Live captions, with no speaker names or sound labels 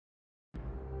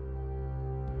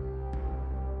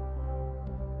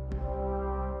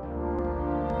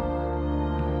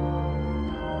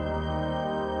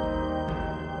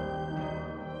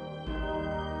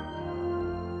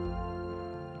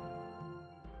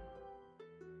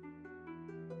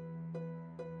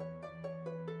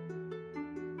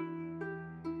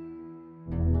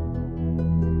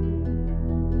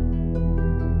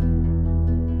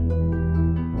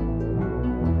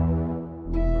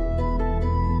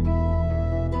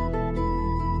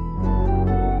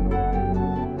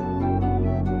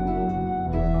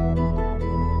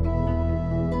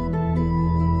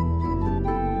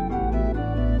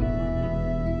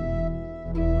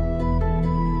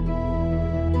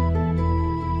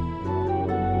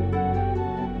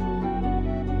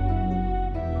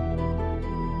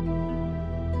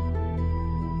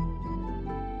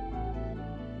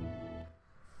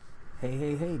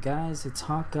guys, it's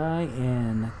Hawkeye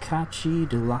and Kachi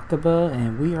Dulakaba,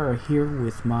 and we are here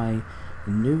with my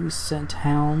new scent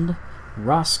hound,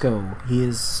 Roscoe. He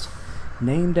is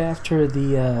named after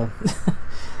the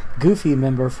Goofy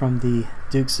member from the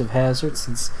Dukes of Hazzard,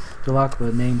 since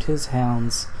Dulakaba named his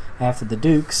hounds after the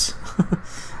Dukes.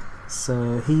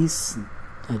 So I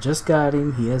just got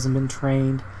him. He hasn't been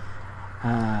trained.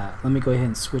 Let me go ahead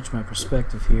and switch my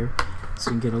perspective here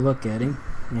so you can get a look at him.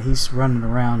 Yeah, he's running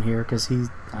around here because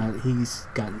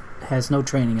has no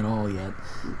training at all yet,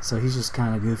 so he's just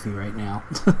kind of goofy right now.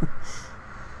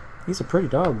 He's a pretty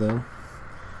dog though.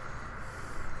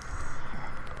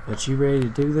 But you ready to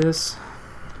do this?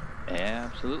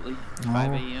 Absolutely.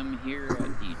 5 a.m. here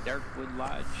at the Darkwood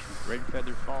Lodge,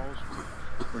 Redfeather Falls.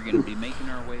 We're going to be making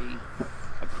our way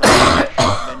across the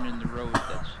sharp bend in the road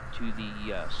that's to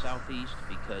the southeast,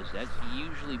 because that's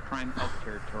usually prime elk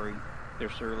territory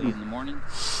this early in the morning.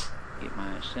 Get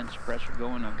my scent suppressor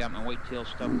going. I've got my whitetail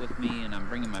stuff with me, and I'm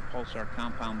bringing my Pulsar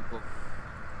compound book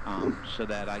so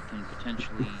that I can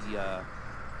potentially,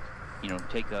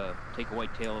 take a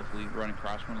whitetail if we run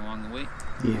across one along the way.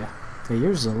 Yeah.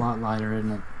 Yours is a lot lighter,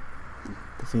 isn't it?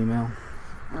 The female,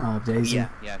 Daisy.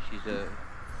 Yeah.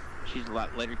 She's a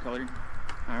lot lighter colored.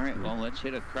 All right. Well, let's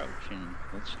hit a crouch and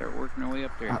let's start working our way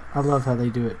up there. I love how they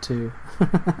do it too.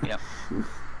 Yep.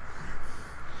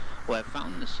 Well, I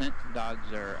found the scent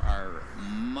dogs are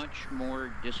much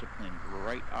more disciplined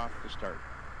right off the start,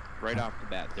 right off the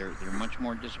bat. They're much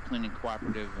more disciplined and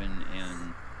cooperative,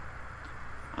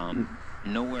 and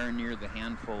nowhere near the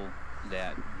handful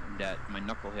that my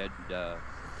knucklehead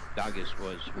Doggist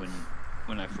was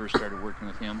when I first started working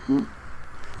with him.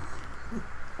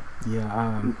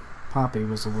 Yeah, Poppy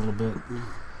was a little bit,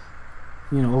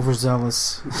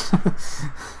 overzealous.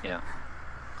 Yeah.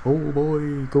 Oh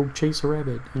boy, go chase a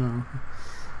rabbit, Now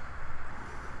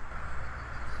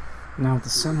with the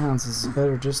scent hounds, is it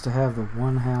better just to have the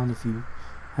one hound if you're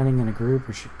hunting in a group,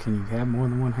 or can you have more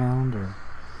than one hound? Or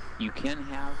you can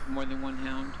have more than one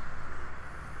hound.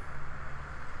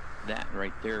 That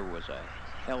right there was a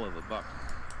hell of a buck.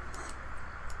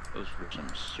 Those were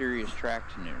some serious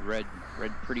tracks, and it read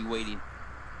pretty weighty.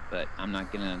 But I'm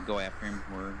not gonna go after him.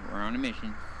 We're on a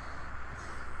mission.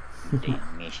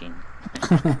 Damn mission.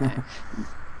 Alright.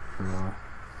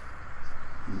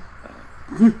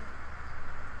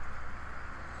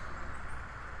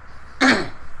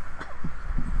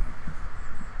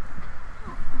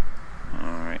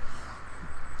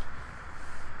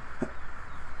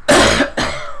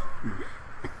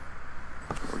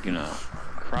 We're gonna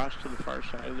cross to the far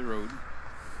side of the road,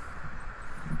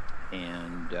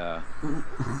 and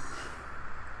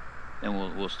then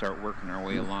we'll start working our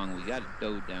way along. We got a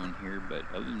doe down here, but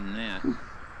other than that,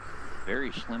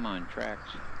 very slim on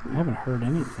tracks. I haven't heard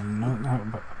anything, not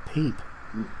but a peep.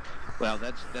 Well,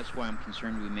 that's why I'm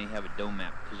concerned we may have a doe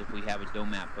map, because if we have a doe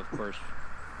map, of course,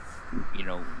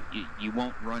 you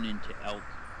won't run into elk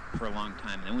for a long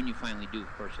time. And then when you finally do,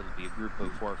 of course, it'll be a group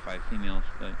of 4 or 5 females,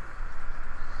 but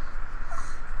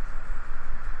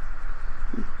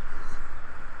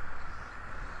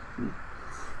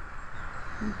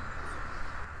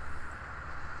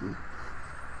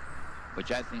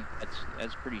which I think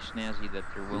that's pretty snazzy that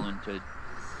they're willing to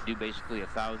do basically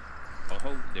 1,000.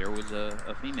 Oh, there was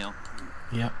a female.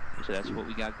 Yep. So that's what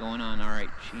we got going on. All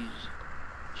right,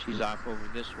 she's off over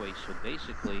this way. So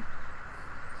basically,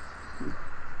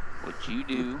 what you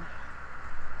do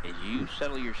is you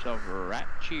settle yourself right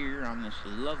here on this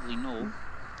lovely knoll.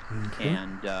 Okay.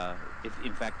 And if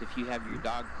you have your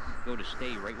dog go to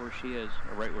stay right where she is,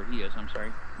 or right where he is, I'm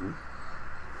sorry.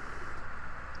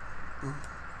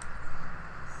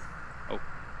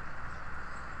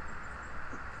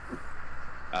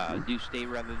 Do stay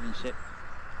rather than sit.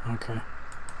 Okay.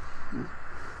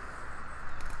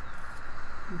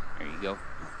 There you go.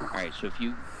 All right. So if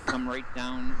you come right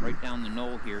down the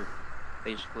knoll here,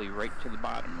 basically right to the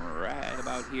bottom, right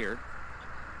about here.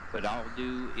 What I'll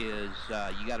do is,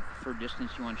 you got a preferred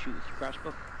distance you want to shoot with your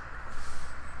crossbow?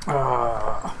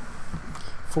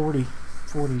 40.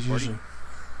 40 is usually.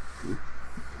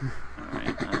 All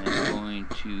right. I'm going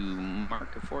to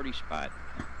mark a 40 spot.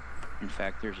 In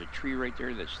fact, there's a tree right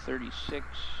there that's 36.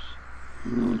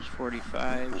 Oh, it's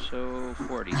 45, so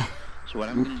 40. So what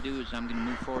I'm going to do is I'm going to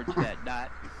move forward to that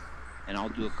dot, and I'll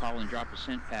do a call and drop a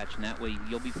scent patch, and that way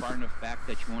you'll be far enough back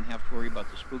that you won't have to worry about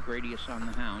the spook radius on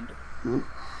the hound.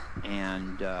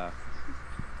 And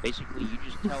basically, you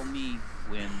just tell me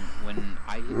when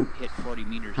I hit 40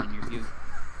 meters in your view.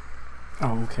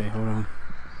 Oh, okay. Hold on.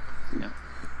 Yeah.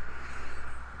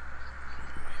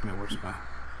 Wait a minute, where's my...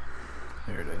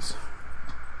 There it is.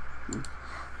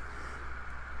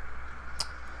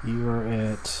 You are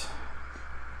at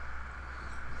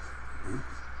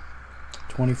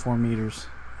 24 meters.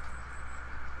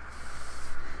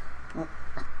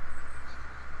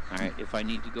 Alright, if I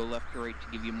need to go left or right to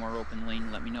give you more open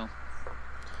lane, let me know.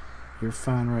 You're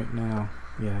fine right now.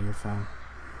 Yeah, you're fine.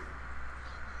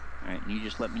 Alright, and you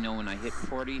just let me know when I hit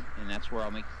 40, and that's where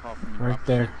I'll make the call from the Right drop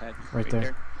there. pad. Right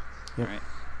there. Yep. Alright.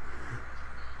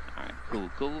 Alright, cool,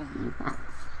 cool.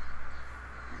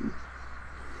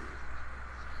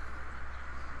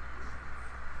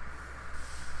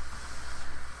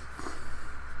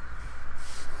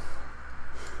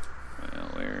 Well,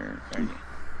 where are you?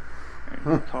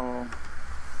 There's the call.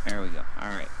 There we go.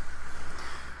 Alright.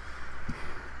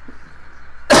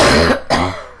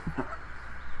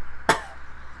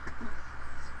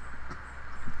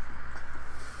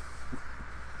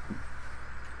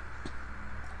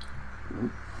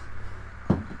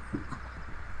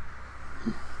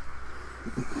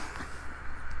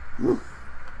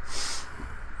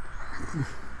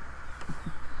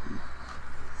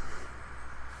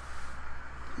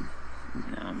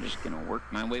 Now I'm just going to work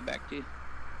my way back to you.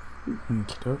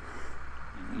 Okay. And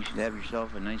you should have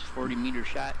yourself a nice 40-meter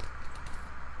shot.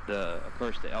 Of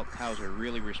course, the elk cows are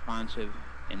really responsive,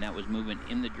 and that was moving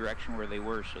in the direction where they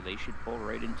were, so they should pull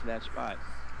right into that spot.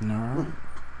 Alright.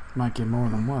 Might get more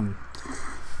than one.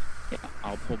 Yeah,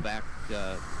 I'll pull back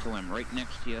till I'm right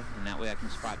next to you, and that way I can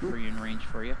spot for you in range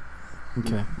for you.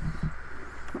 Okay.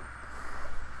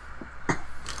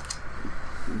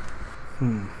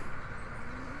 In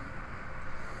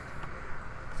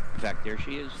fact, there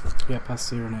she is. Yep, I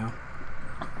see her now.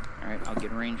 Alright, I'll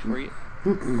get a range for you.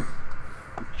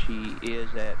 She is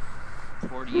at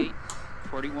 48,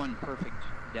 41, perfect.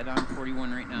 Dead on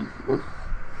 41 right now.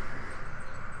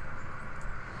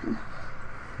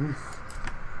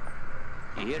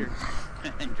 You hit her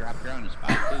and dropped her on the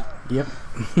spot too. Yep.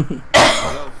 There you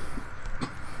go.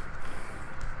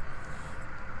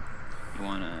 You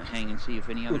want to hang and see if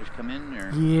any others come in,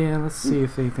 or? Yeah, let's see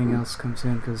if anything else comes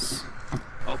in, because...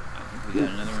 Oh, I think we got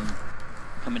another one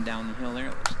coming down the hill there.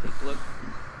 Let's take a look.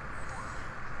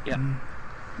 Yeah,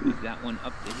 we've got one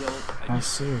up the hill. I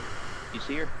see her. You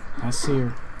see her? I see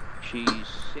her. She's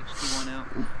 61 out.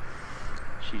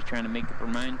 She's trying to make up her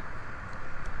mind.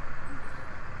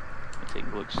 I'll take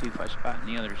a look, see if I spot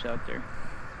any others out there.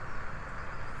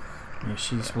 Yeah,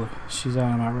 she's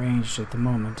out of my range at the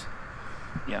moment.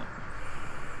 Yeah.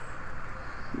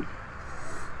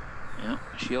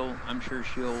 Yeah, I'm sure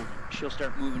she'll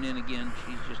start moving in again.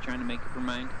 She's just trying to make up her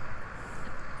mind.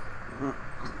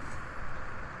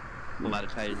 A lot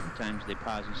of times they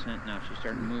pause and scent. Now she's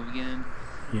starting to move again.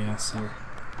 Yeah, I see her.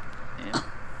 Yeah.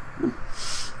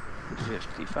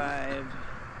 55.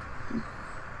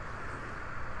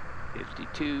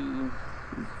 52.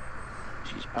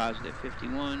 She's paused at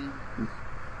 51.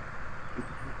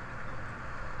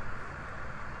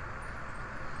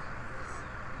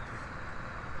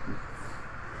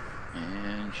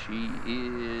 And she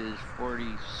is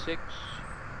 46,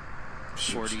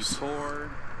 44,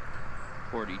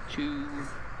 42,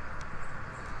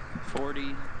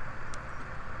 40,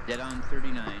 dead on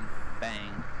 39,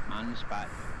 bang, on the spot.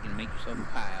 You can make yourself a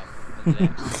pile. Look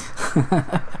at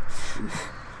that.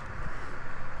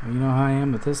 You know how I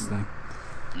am with this thing.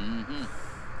 Mm-hmm.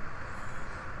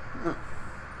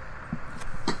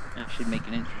 That should make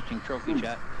an interesting trophy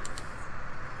shot.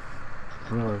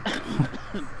 Really.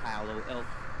 Pile of elk.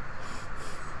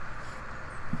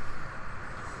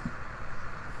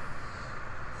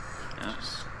 Yeah.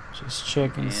 Just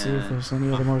checking to see if there's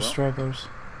any other more stragglers.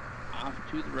 Off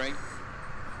to the right.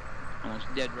 Almost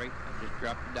dead right. I just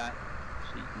dropped the dot.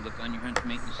 So you can look on your hunter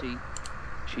mate and see.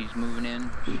 She's moving in.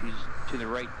 She's to the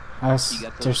right.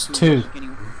 There's two.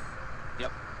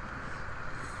 Yep.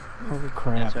 Holy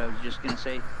crap. That's what I was just going to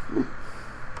say.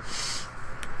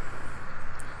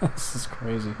 This is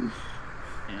crazy.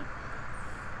 Yeah.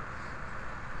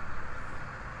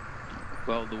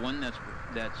 Well, the one that's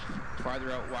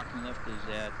farther out walking left is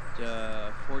at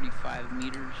 45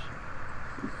 meters.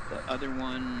 The other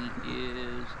one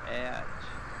is at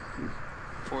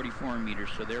 44 meters.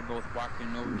 So they're both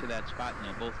walking over to that spot, and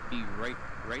they'll both be right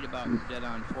about dead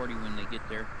on 40 when they get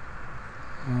there.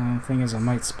 The thing is, I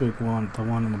might spook the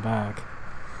one in the back.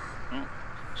 Oh.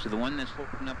 So the one that's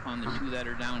holding up on the two that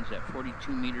are down is at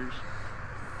 42 meters.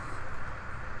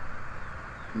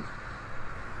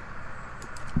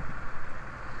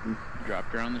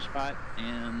 Dropped her on the spot,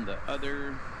 and the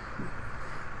other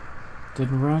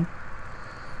didn't run.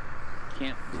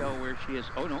 Can't tell where she is.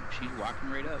 Oh no, she's walking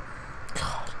right up.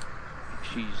 God.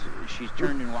 She's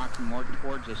turned and walking more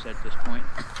towards us at this point.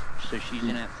 So she's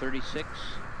in at 36,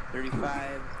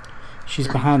 35. She's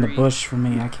behind the bush for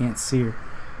me. I can't see her.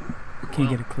 Can't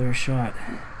get a clear shot.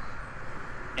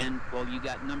 And, well, you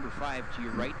got number 5 to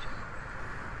your right.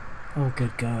 Oh,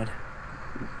 good God.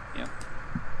 Yep.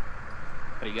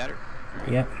 Oh, you got her?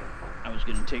 Right. Yep. I was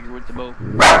going to take her with the bow.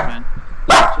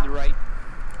 To the right.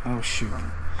 Oh, shoot.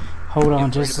 Hold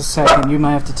on just a second. You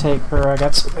might have to take her. I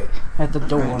got somebody at the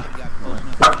door. You got close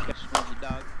enough to smell the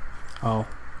dog. Oh,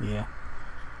 yeah.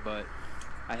 But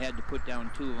I had to put down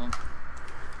 2 of them.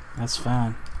 That's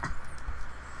fine.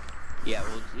 Yeah,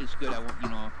 well, it's good. I want, you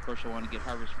know, of course, I want to get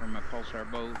harvest from my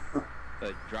pulsar bow,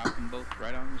 but drop them both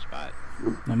right on the spot.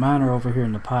 Now mine are over here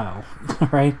in the pile,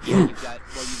 right? Yeah, you've got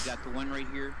the one right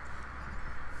here.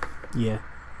 Yeah.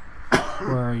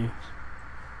 Where are you?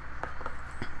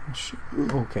 Oh, shoot.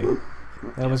 Okay.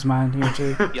 That was mine here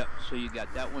too? Yep, so you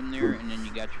got that one there, and then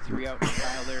you got your 3 out in the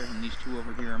pile there, and these 2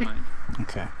 over here are mine.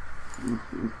 Okay.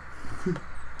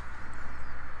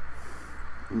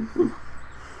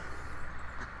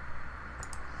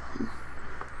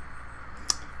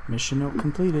 Mission note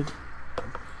completed.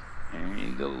 There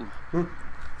you go.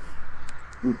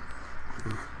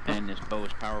 And this bow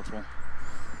is powerful.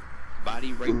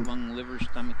 Body, right lung, liver,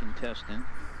 stomach, intestine.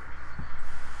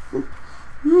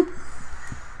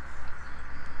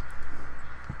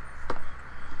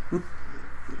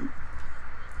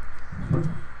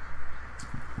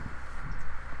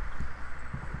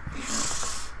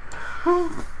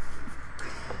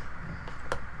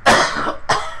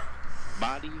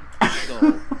 Body,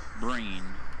 skull, brain,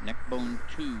 neck bone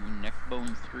 2, neck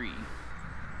bone 3.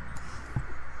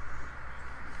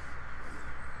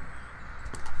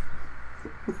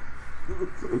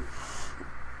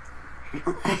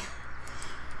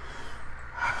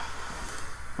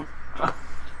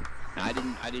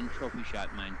 I didn't trophy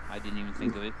shot mine. I didn't even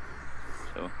think of it.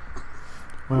 So.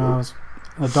 Well,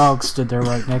 a dog stood there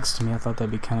right next to me. I thought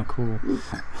that'd be kind of cool.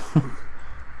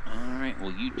 Alright,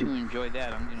 well you two enjoy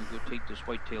that. I'm gonna go take this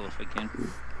whitetail if I can.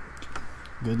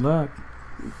 Good luck.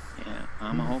 Yeah,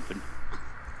 I'm hoping.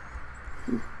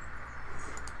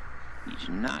 He's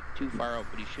not too far out,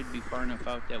 but he should be far enough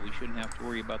out that we shouldn't have to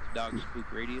worry about the dog's spook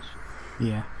radius.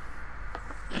 Yeah.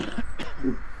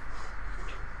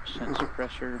 Scent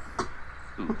suppressor.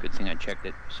 Ooh, good thing I checked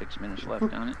it. 6 minutes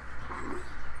left on it.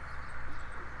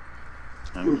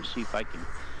 I'm going to see if I can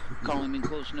call him in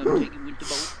close enough to take him with the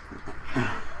boat.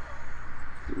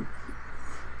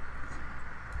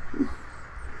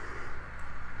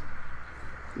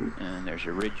 And there's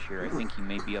a ridge here. I think he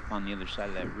may be up on the other side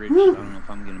of that ridge, so I don't know if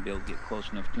I'm going to be able to get close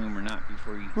enough to him or not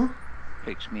before he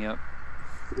picks me up.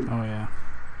 Oh, yeah.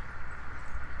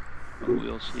 But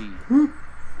we'll see.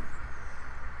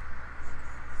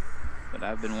 But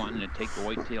I've been wanting to take a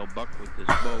whitetail buck with this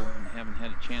bow and haven't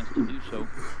had a chance to do so.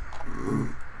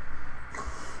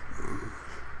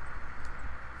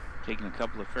 Taking a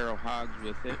couple of feral hogs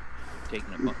with it.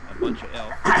 Taking a bunch of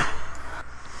elk.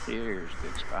 Here's a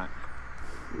good spot.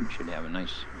 Should have a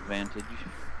nice vantage.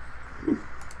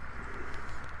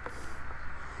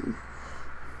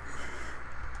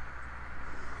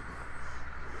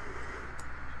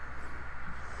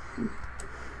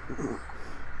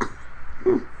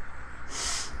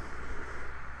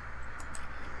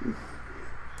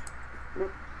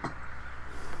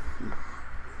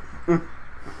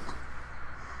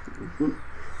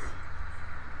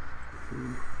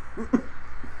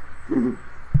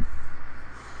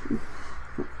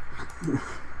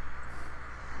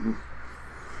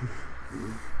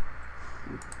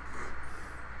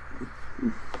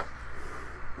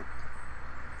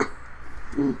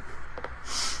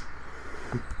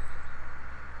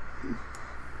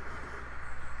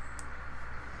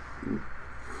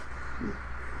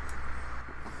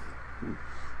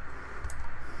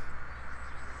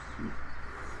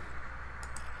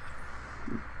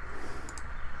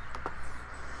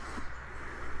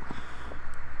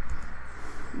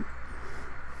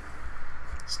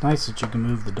 It's nice that you can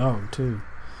move the dog too.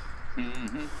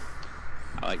 Mm-hmm.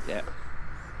 I like that.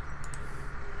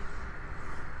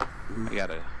 I got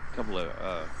a couple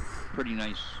of pretty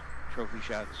nice trophy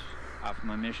shots off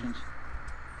my missions.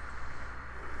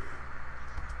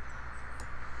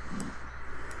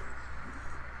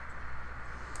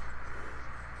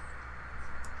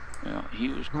 Well, he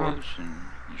was close and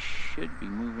he should be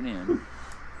moving in.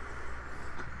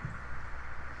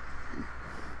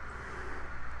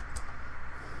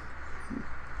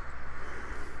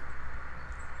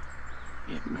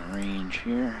 Get my range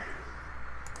here.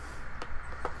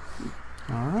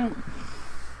 Alright.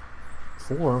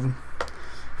 4 of them.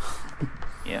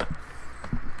 Yeah.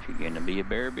 If you're gonna be a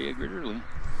bear, be a grizzly.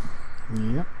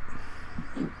 Yep.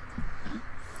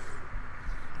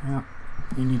 Yep.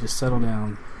 You need to settle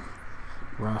down.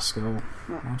 Roscoe,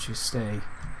 why don't you stay?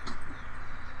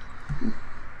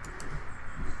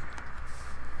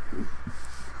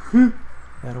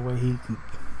 That way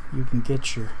you can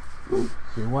get your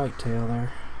whitetail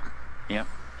there. Yep.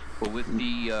 Well, with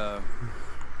the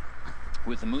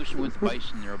moose and with the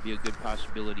bison, there'll be a good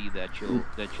possibility that you'll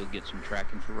get some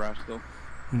tracking for Roscoe.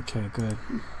 Okay, good.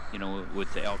 You know,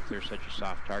 with the elk, they're such a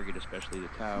soft target, especially the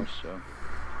cows. So,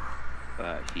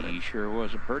 but he sure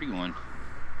was a pretty one.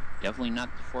 Definitely not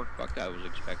the fork buck I was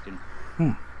expecting.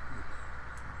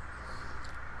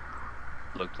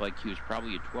 Looked like he was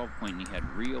probably a 12-point, and he had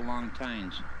real long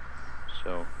tines.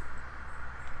 So.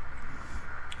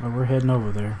 Well, we're heading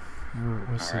over there.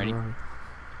 Alrighty.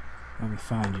 Let me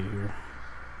find you here.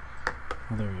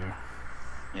 Oh, there you are.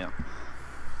 Yep.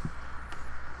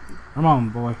 Come on,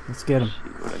 boy. Let's get him. See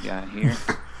what I got here.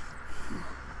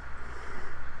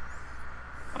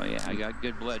 Oh yeah, I got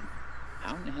good blood.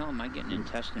 How in the hell am I getting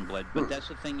intestine blood? But that's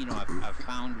the thing, you know, I've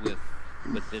found with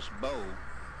this bow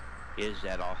is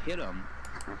that I'll hit them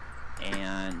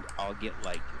and I'll get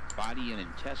like body and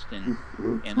intestine,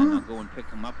 and then I'll go and pick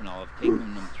them up, and I'll have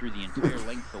taken them through the entire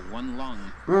length of one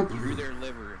lung, through their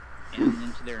liver and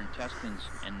into their intestines,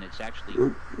 and it's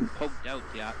actually poked out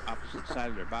the opposite side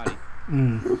of their body.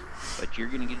 But you're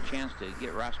going to get a chance to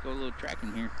get Roscoe a little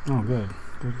tracking here. Oh, good.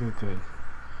 Good.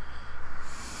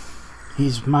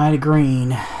 He's mighty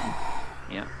green.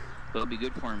 Yeah, it'll be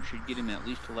good for him. Should get him at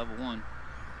least to level 1.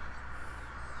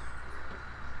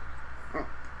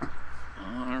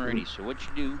 Alrighty, so what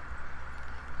you do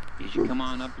is you come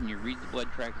on up and you read the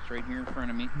blood track that's right here in front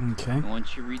of me. Okay. And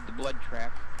once you read the blood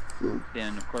track,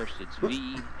 then of course it's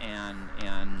V, and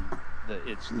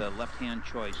it's the left-hand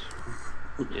choice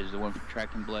is the one for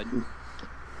tracking blood.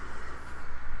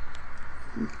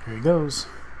 Here he goes.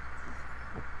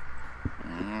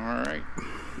 Alright.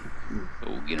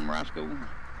 Go get him, Roscoe.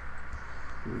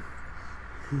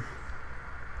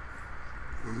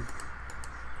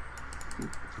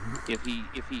 If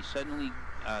he suddenly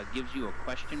gives you a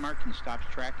question mark and stops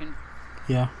tracking,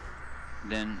 yeah,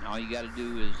 then all you got to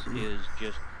do is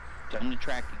just tell him to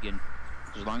track again.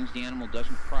 As long as the animal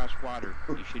doesn't cross water,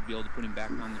 you should be able to put him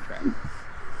back on the track.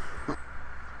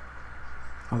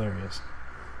 Oh, there he is.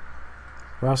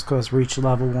 Roscoe has reached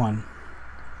level 1.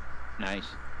 Nice.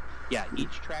 Yeah,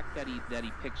 each track that he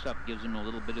picks up gives him a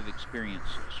little bit of experience.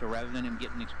 So rather than him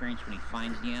getting experience when he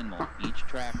finds the animal, each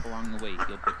track along the way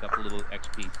he'll pick up a little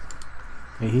XP.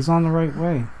 Hey, he's on the right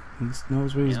way. He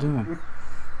knows what he's doing.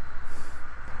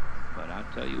 But I'll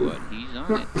tell you what, he's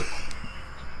on it.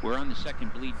 We're on the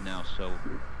second bleed now, so,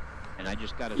 and I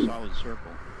just got a solid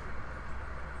circle.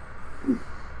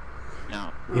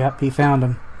 Now. Yep, he found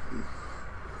him.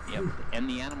 Yep, and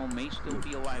the animal may still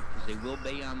be alive, because they will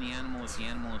bay on the animal if the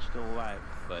animal is still alive.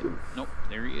 But nope,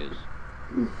 there he is.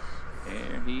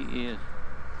 There he is.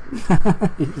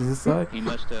 He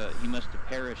must have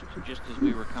perished just as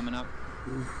we were coming up.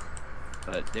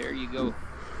 But there you go.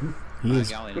 By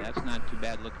golly, that's not too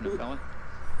bad looking a fella.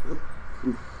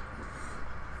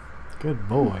 Good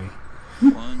boy.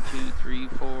 1, 2, 3,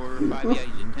 4, 5. Yeah,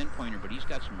 he's a 10-pointer, but he's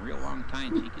got some real long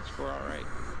tines. He could score all right.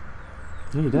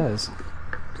 Yeah, he does.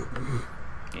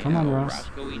 Yeah, come on, Ross.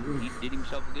 Roscoe, he did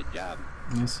himself a good job.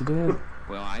 Yes, he did.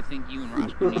 Well, I think you and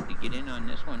Roscoe need to get in on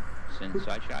this one, since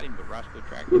I shot him, but Roscoe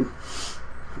tracked him.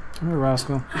 Come here,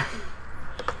 Roscoe.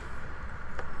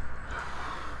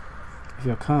 If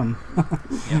you'll come.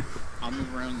 Yep. I'll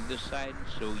move around this side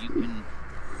so you can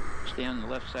stay on the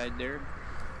left side there.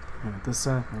 This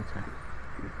side? Okay.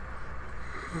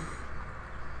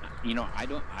 You know, I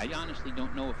honestly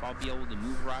don't know if I'll be able to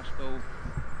move Roscoe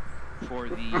for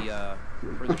the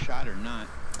shot or not.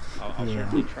 I'll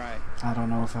certainly try. I don't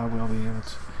know if I will be able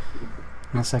to.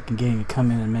 Unless I can get him to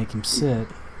come in and make him sit.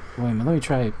 Wait a minute, let me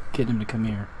try getting him to come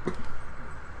here.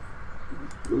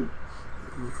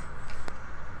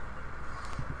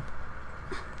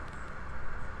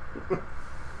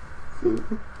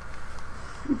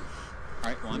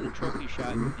 Alright, well, I'm the trophy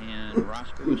shot, and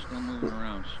Roscoe is still moving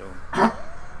around, so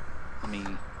let me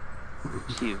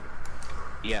see.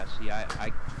 Yeah, see,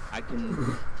 I can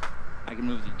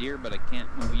move the deer, but I can't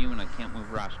move you, and I can't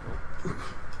move Roscoe.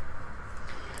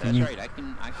 That's right, I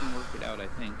can work it out, I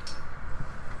think.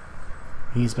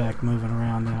 He's back moving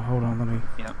around now. Hold on, let me...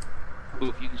 Yeah. Ooh,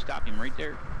 if you can stop him right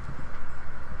there.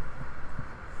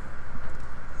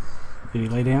 Did he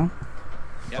lay down?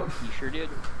 Yep, he sure did.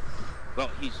 Well,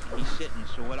 he's sitting,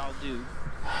 so what I'll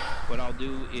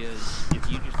do is, if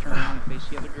you just turn around and face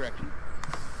the other direction.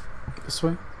 This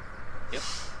way? Yep.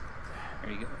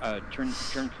 There you go. Turn.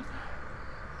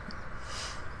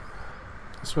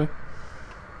 This way?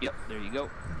 Yep, there you go.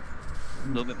 A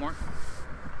little bit more.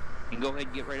 And go ahead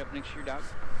and get right up next to your dog.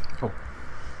 Cool.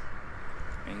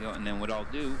 There you go. And then what I'll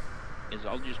do is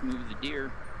I'll just move the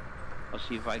deer. I'll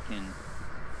see if I can...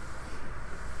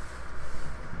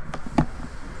 I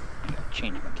gotta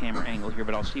change my camera angle here,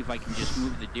 but I'll see if I can just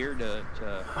move the deer to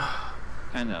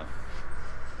kind of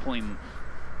pull him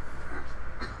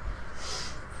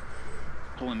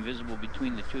visible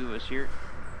between the two of us here.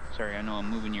 Sorry, I know I'm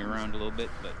moving you around a little bit,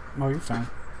 but... Oh, you're fine.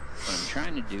 What I'm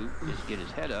trying to do is get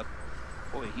his head up.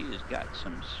 Boy, he has got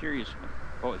some serious...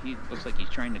 Oh, he looks like he's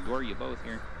trying to gore you both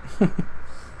here.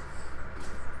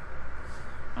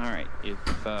 Alright, if...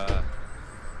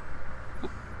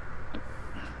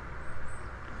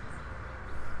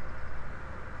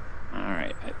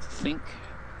 Alright, I think...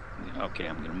 Okay,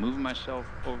 I'm going to move myself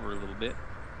over a little bit.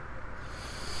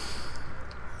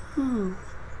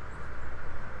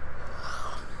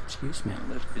 Excuse me.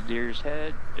 Lift the deer's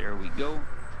head. There we go.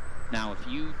 Now, if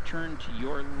you turn to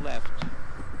your left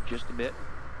just a bit,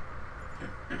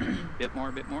 bit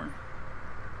more, bit more,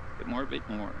 bit more, bit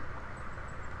more.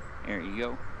 There you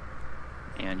go.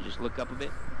 And just look up a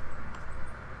bit.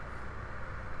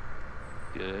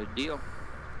 Good deal.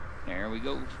 There we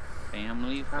go.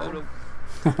 Family photo.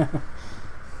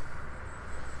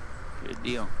 Good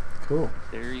deal. Cool.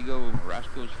 There you go.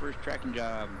 Roscoe's first tracking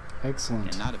job. Excellent.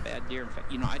 And not a bad deer. In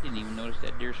fact, you know, I didn't even notice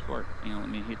that deer score. You know, let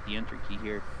me hit the enter key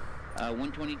here.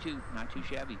 122. Not too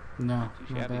shabby. No, not too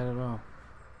shabby. not bad at all.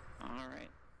 All right.